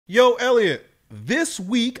Yo, Elliott, this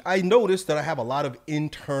week I noticed that I have a lot of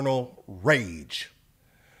internal rage.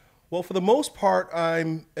 Well, for the most part,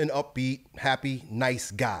 I'm an upbeat, happy,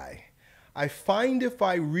 nice guy. I find if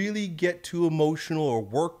I really get too emotional or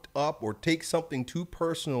worked up or take something too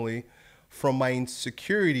personally from my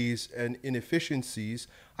insecurities and inefficiencies,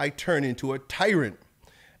 I turn into a tyrant.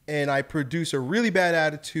 And I produce a really bad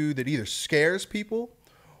attitude that either scares people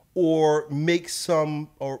or makes some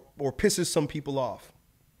or pisses some people off.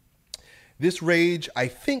 This rage, I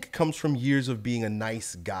think, comes from years of being a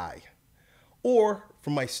nice guy, or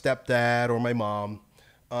from my stepdad or my mom.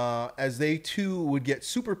 As they too would get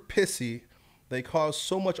super pissy, they caused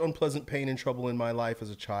so much unpleasant pain and trouble in my life as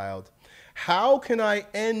a child. How can I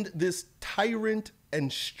end this tyrant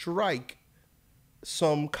and strike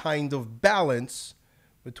some kind of balance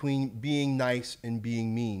between being nice and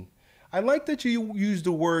being mean? I like that you use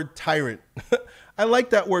the word tyrant. I like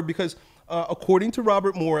that word because according to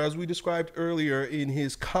Robert Moore, as we described earlier in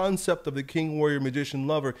his concept of the king, warrior, magician,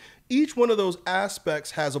 lover, each one of those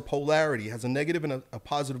aspects has a polarity, has a negative and a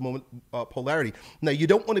positive polarity. Now, you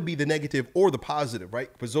don't want to be the negative or the positive, right?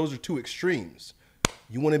 Because those are two extremes.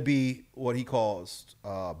 You want to be what he calls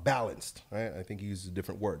balanced, right? I think he uses a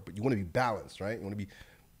different word, but you want to be balanced, right? You want to be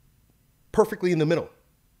perfectly in the middle.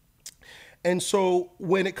 And so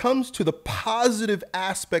when it comes to the positive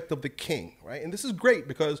aspect of the king, right? And this is great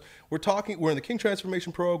because we're in the King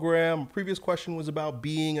Transformation Program. Previous question was about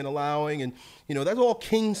being and allowing, and that's all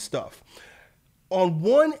king stuff. On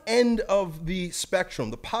one end of the spectrum,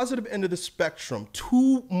 the positive end of the spectrum,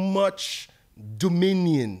 too much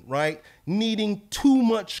dominion, right? Needing too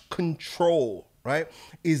much control, right?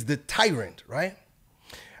 Is the tyrant, right?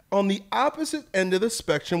 On the opposite end of the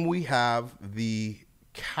spectrum, we have the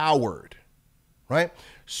coward. Right?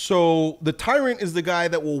 So the tyrant is the guy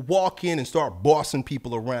that will walk in and start bossing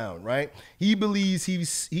people around, right? He believes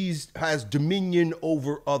he has dominion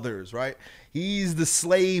over others, right? He's the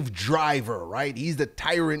slave driver, right? He's the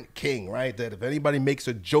tyrant king, right? That if anybody makes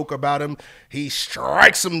a joke about him, he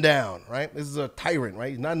strikes them down, right? This is a tyrant, right?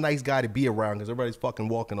 He's not a nice guy to be around because everybody's fucking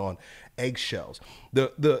walking on eggshells.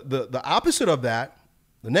 The opposite of that,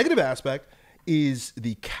 the negative aspect, is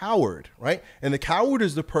the coward, right? And the coward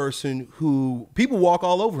is the person who people walk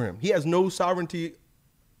all over him. He has no sovereignty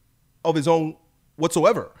of his own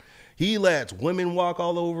whatsoever. He lets women walk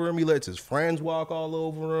all over him. He lets his friends walk all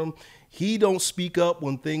over him. He don't speak up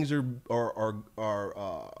when things are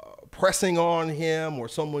pressing on him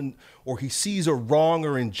or he sees a wrong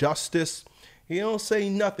or injustice. He don't say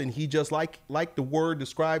nothing. He just like the word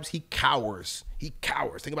describes, he cowers. He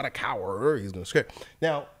cowers. Think about a cower. He's going to scare.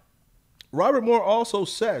 Now, Robert Moore also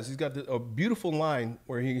says, he's got a beautiful line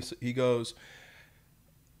where he goes,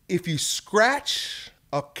 if you scratch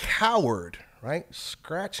a coward, right,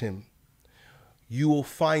 scratch him, you will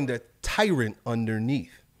find a tyrant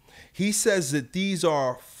underneath. He says that these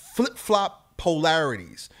are flip-flop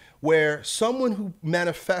polarities where someone who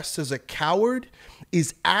manifests as a coward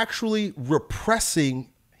is actually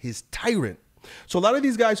repressing his tyrant. So a lot of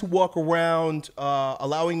these guys who walk around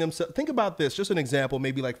allowing themselves, think about this, just an example,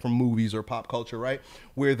 maybe like from movies or pop culture, right?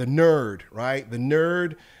 Where the nerd, right? The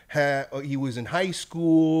nerd, he was in high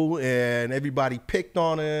school and everybody picked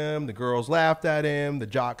on him. The girls laughed at him. The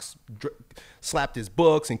jocks slapped his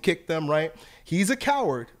books and kicked them, right? He's a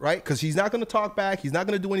coward, right? Because he's not going to talk back. He's not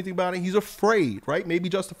going to do anything about it. He's afraid, right? Maybe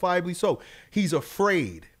justifiably so. He's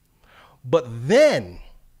afraid. But then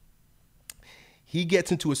he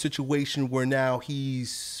gets into a situation where now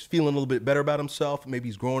he's feeling a little bit better about himself. Maybe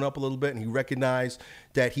he's growing up a little bit and he recognized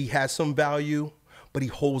that he has some value, but he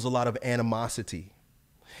holds a lot of animosity.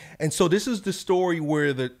 And so this is the story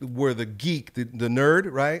where the geek, the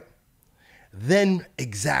nerd, right, then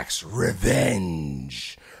exacts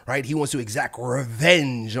revenge, right? He wants to exact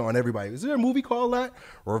revenge on everybody. Is there a movie called that?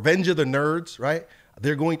 Revenge of the Nerds, right?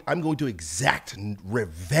 I'm going to exact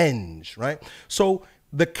revenge, right? So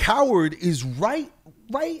the coward is right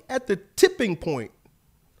at the tipping point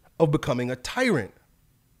of becoming a tyrant.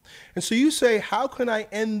 And so you say, how can I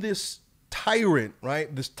end this tyrant,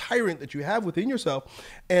 right? This tyrant that you have within yourself.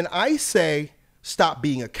 And I say, stop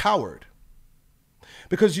being a coward.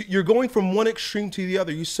 Because you're going from one extreme to the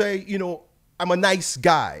other. You say, I'm a nice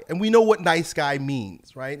guy. And we know what nice guy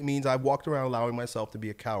means, right? It means I've walked around allowing myself to be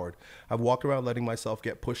a coward. I've walked around letting myself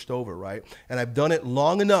get pushed over, right? And I've done it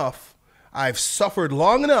long enough. I've suffered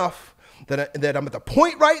long enough that I'm at the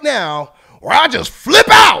point right now where I just flip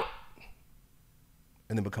out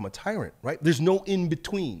and then become a tyrant, right? There's no in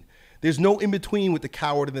between. There's no in between with the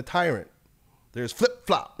coward and the tyrant. There's flip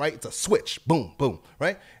flop, right? It's a switch, boom, boom,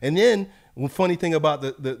 right? And then one funny thing about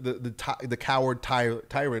the coward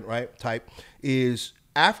tyrant, right, type is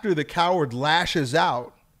after the coward lashes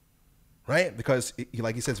out, right? Because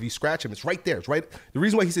like he says, if you scratch him, it's right there. It's right. The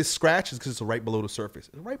reason why he says scratch is because it's right below the surface.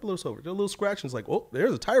 It's right below the surface. There's a little scratch, and it's like, oh,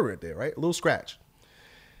 there's a tyrant there, right? A little scratch.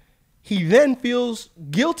 He then feels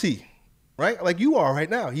guilty, right? Like you are right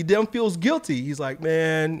now. He then feels guilty. He's like,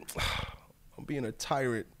 man, I'm being a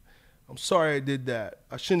tyrant. I'm sorry I did that.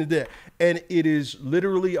 I shouldn't have did that. And it is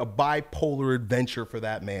literally a bipolar adventure for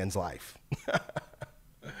that man's life.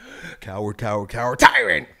 Coward, coward, coward,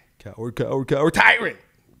 tyrant. Coward, coward, coward, tyrant.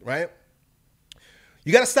 Right?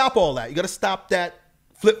 You got to stop all that. You got to stop that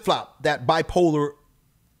flip-flop, that bipolar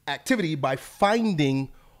activity by finding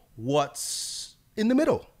what's in the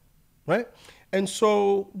middle. Right? And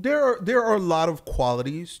so there are a lot of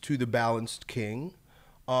qualities to the balanced king.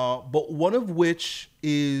 But one of which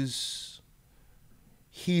is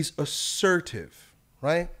he's assertive,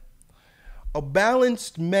 right? A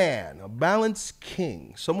balanced man, a balanced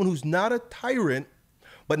king, someone who's not a tyrant,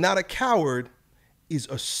 but not a coward, is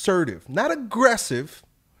assertive, not aggressive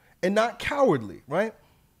and not cowardly, right?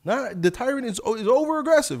 The tyrant is over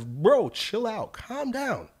aggressive. Bro, chill out, calm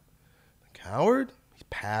down. The coward, he's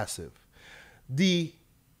passive. The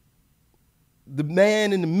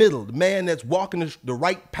man in the middle, the man that's walking the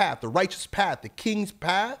right path, the righteous path, the king's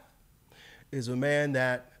path, is a man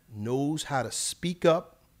that knows how to speak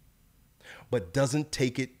up, but doesn't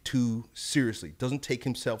take it too seriously, doesn't take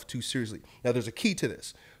himself too seriously. Now, there's a key to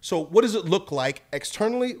this. So what does it look like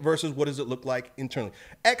externally versus what does it look like internally?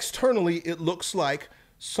 Externally, it looks like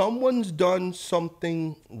someone's done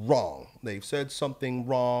something wrong. They've said something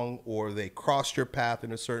wrong, or they crossed your path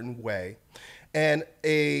in a certain way. And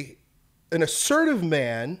an assertive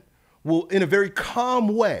man will, in a very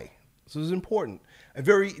calm way, this is important, a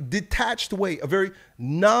very detached way, a very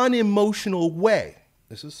non-emotional way,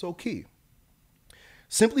 this is so key,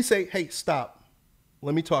 simply say, hey, stop.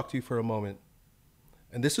 Let me talk to you for a moment.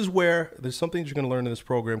 And this is where there's something that you're going to learn in this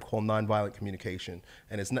program called nonviolent communication.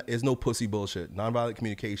 And it's no pussy bullshit. Nonviolent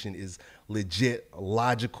communication is legit,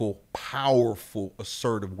 logical, powerful,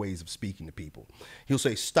 assertive ways of speaking to people. He'll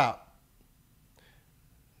say, stop.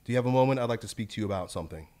 Do you have a moment? I'd like to speak to you about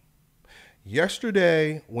something.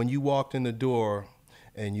 Yesterday, when you walked in the door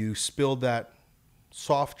and you spilled that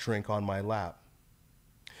soft drink on my lap,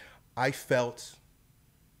 I felt,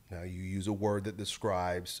 now you use a word that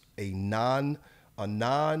describes a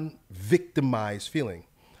non-victimized feeling.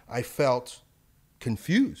 I felt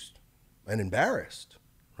confused and embarrassed,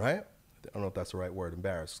 right? I don't know if that's the right word,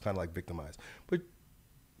 embarrassed. It's kind of like victimized. But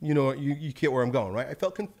you know, you get where I'm going, right? I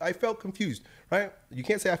felt confused, right? You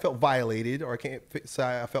can't say I felt violated, or I can't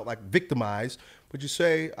say I felt like victimized, but you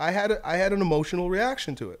say I had an emotional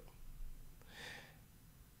reaction to it.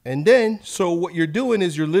 And then, so what you're doing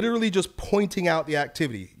is you're literally just pointing out the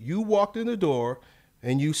activity. You walked in the door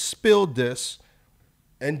and you spilled this,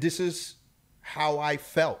 and this is how I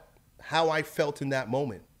felt in that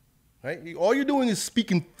moment, right? All you're doing is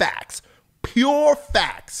speaking facts, pure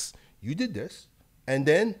facts. You did this. And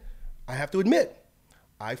then I have to admit,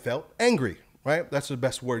 I felt angry, right? That's the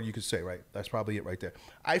best word you could say, right? That's probably it right there.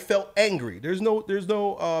 I felt angry. There's no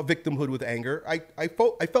victimhood with anger. I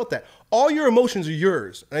felt that. All your emotions are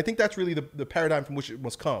yours. And I think that's really the paradigm from which it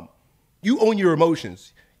must come. You own your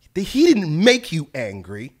emotions. He didn't make you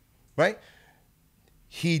angry, right?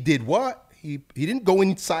 He did what? He didn't go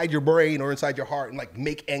inside your brain or inside your heart and like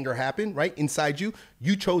make anger happen, right? Inside you,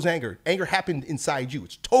 you chose anger. Anger happened inside you.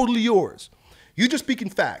 It's totally yours. You just speaking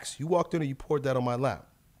facts. You walked in and you poured that on my lap.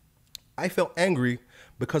 I felt angry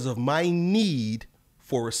because of my need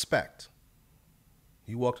for respect.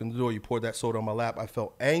 You walked in the door, you poured that soda on my lap. I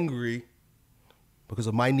felt angry because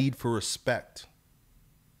of my need for respect.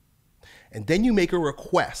 And then you make a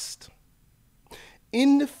request.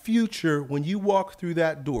 In the future, when you walk through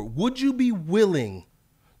that door, would you be willing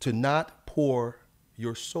to not pour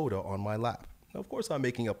your soda on my lap? Now, of course, I'm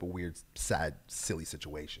making up a weird, sad, silly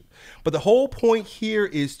situation. But the whole point here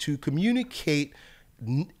is to communicate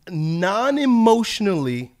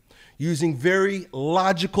non-emotionally using very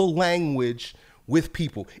logical language with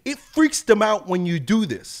people. It freaks them out when you do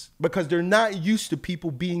this because they're not used to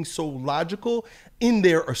people being so logical in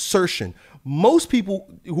their assertion. Most people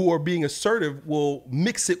who are being assertive will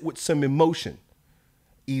mix it with some emotion,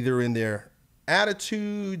 either in their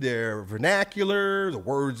attitude, their vernacular, the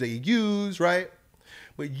words they use, right?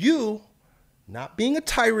 But you, not being a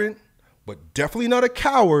tyrant, but definitely not a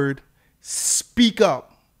coward, speak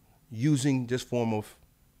up using this form of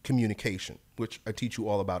communication, which I teach you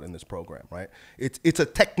all about in this program, right? It's a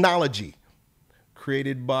technology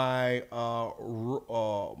created by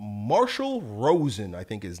Marshall Rosen, I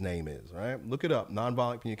think his name is, right? Look it up,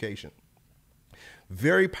 nonviolent communication.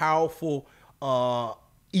 Very powerful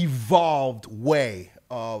evolved way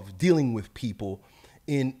of dealing with people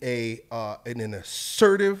in an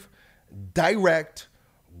assertive, direct,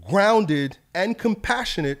 grounded, and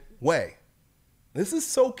compassionate way. This is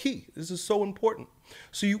so key. This is so important.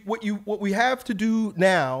 So what we have to do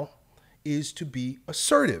now is to be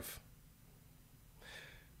assertive.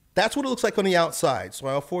 That's what it looks like on the outside. So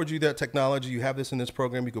I'll forward you that technology. You have this in this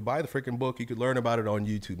program. You could buy the freaking book. You could learn about it on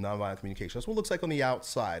YouTube, Nonviolent Communication. That's what it looks like on the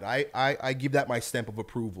outside. I give that my stamp of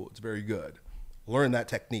approval. It's very good. Learn that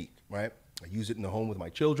technique, right? I use it in the home with my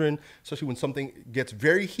children, especially when something gets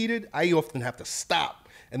very heated. I often have to stop,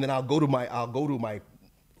 and then I'll go to my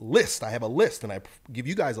list. I have a list, and I give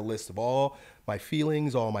you guys a list of all my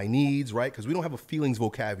feelings, all my needs, right? Because we don't have a feelings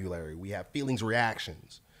vocabulary. We have feelings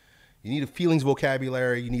reactions. You need a feelings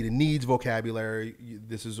vocabulary. You need a needs vocabulary.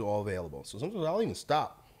 This is all available. So sometimes I'll even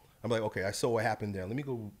stop. I'm like, okay, I saw what happened there. Let me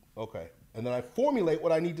go, okay. And then I formulate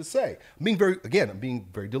what I need to say. I'm being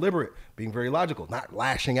very deliberate, being very logical, not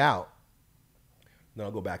lashing out. Then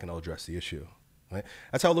I'll go back and I'll address the issue. Right?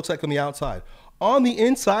 That's how it looks like on the outside. On the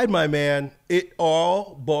inside, my man, it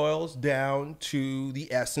all boils down to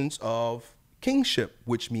the essence of kingship,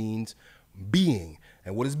 which means being.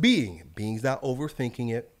 And what is being? Being's not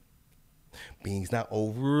overthinking it. Being's not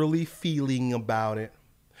overly feeling about it.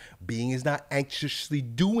 Being is not anxiously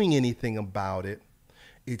doing anything about it.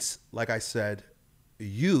 It's, like I said,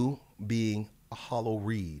 you being a hollow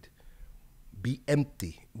reed. Be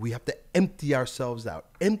empty. We have to empty ourselves out.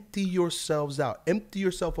 Empty yourselves out. Empty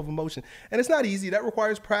yourself of emotion. And it's not easy. That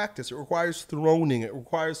requires practice. It requires throning. It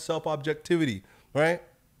requires self-objectivity, right?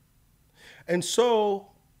 And so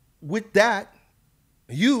with that,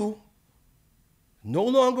 you no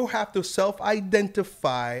longer have to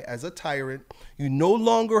self-identify as a tyrant. You no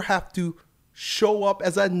longer have to show up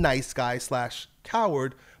as a nice guy /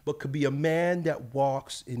 coward, but could be a man that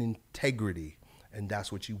walks in integrity. And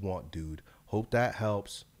that's what you want, dude. Hope that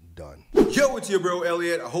helps. Done. Yo, it's your bro,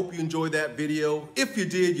 Elliott. I hope you enjoyed that video. If you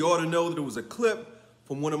did, you ought to know that it was a clip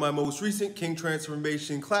from one of my most recent King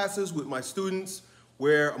Transformation classes with my students,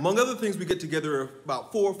 where, among other things, we get together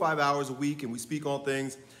about 4 or 5 hours a week and we speak on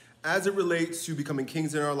things as it relates to becoming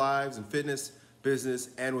kings in our lives in fitness, business,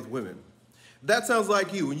 and with women. If that sounds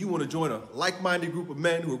like you and you want to join a like-minded group of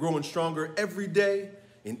men who are growing stronger every day,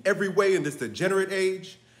 in every way in this degenerate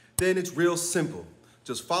age, then it's real simple.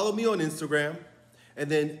 Just follow me on Instagram and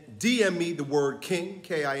then DM me the word king,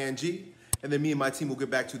 K-I-N-G, and then me and my team will get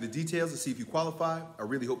back to the details to see if you qualify. I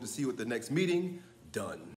really hope to see you at the next meeting. Done.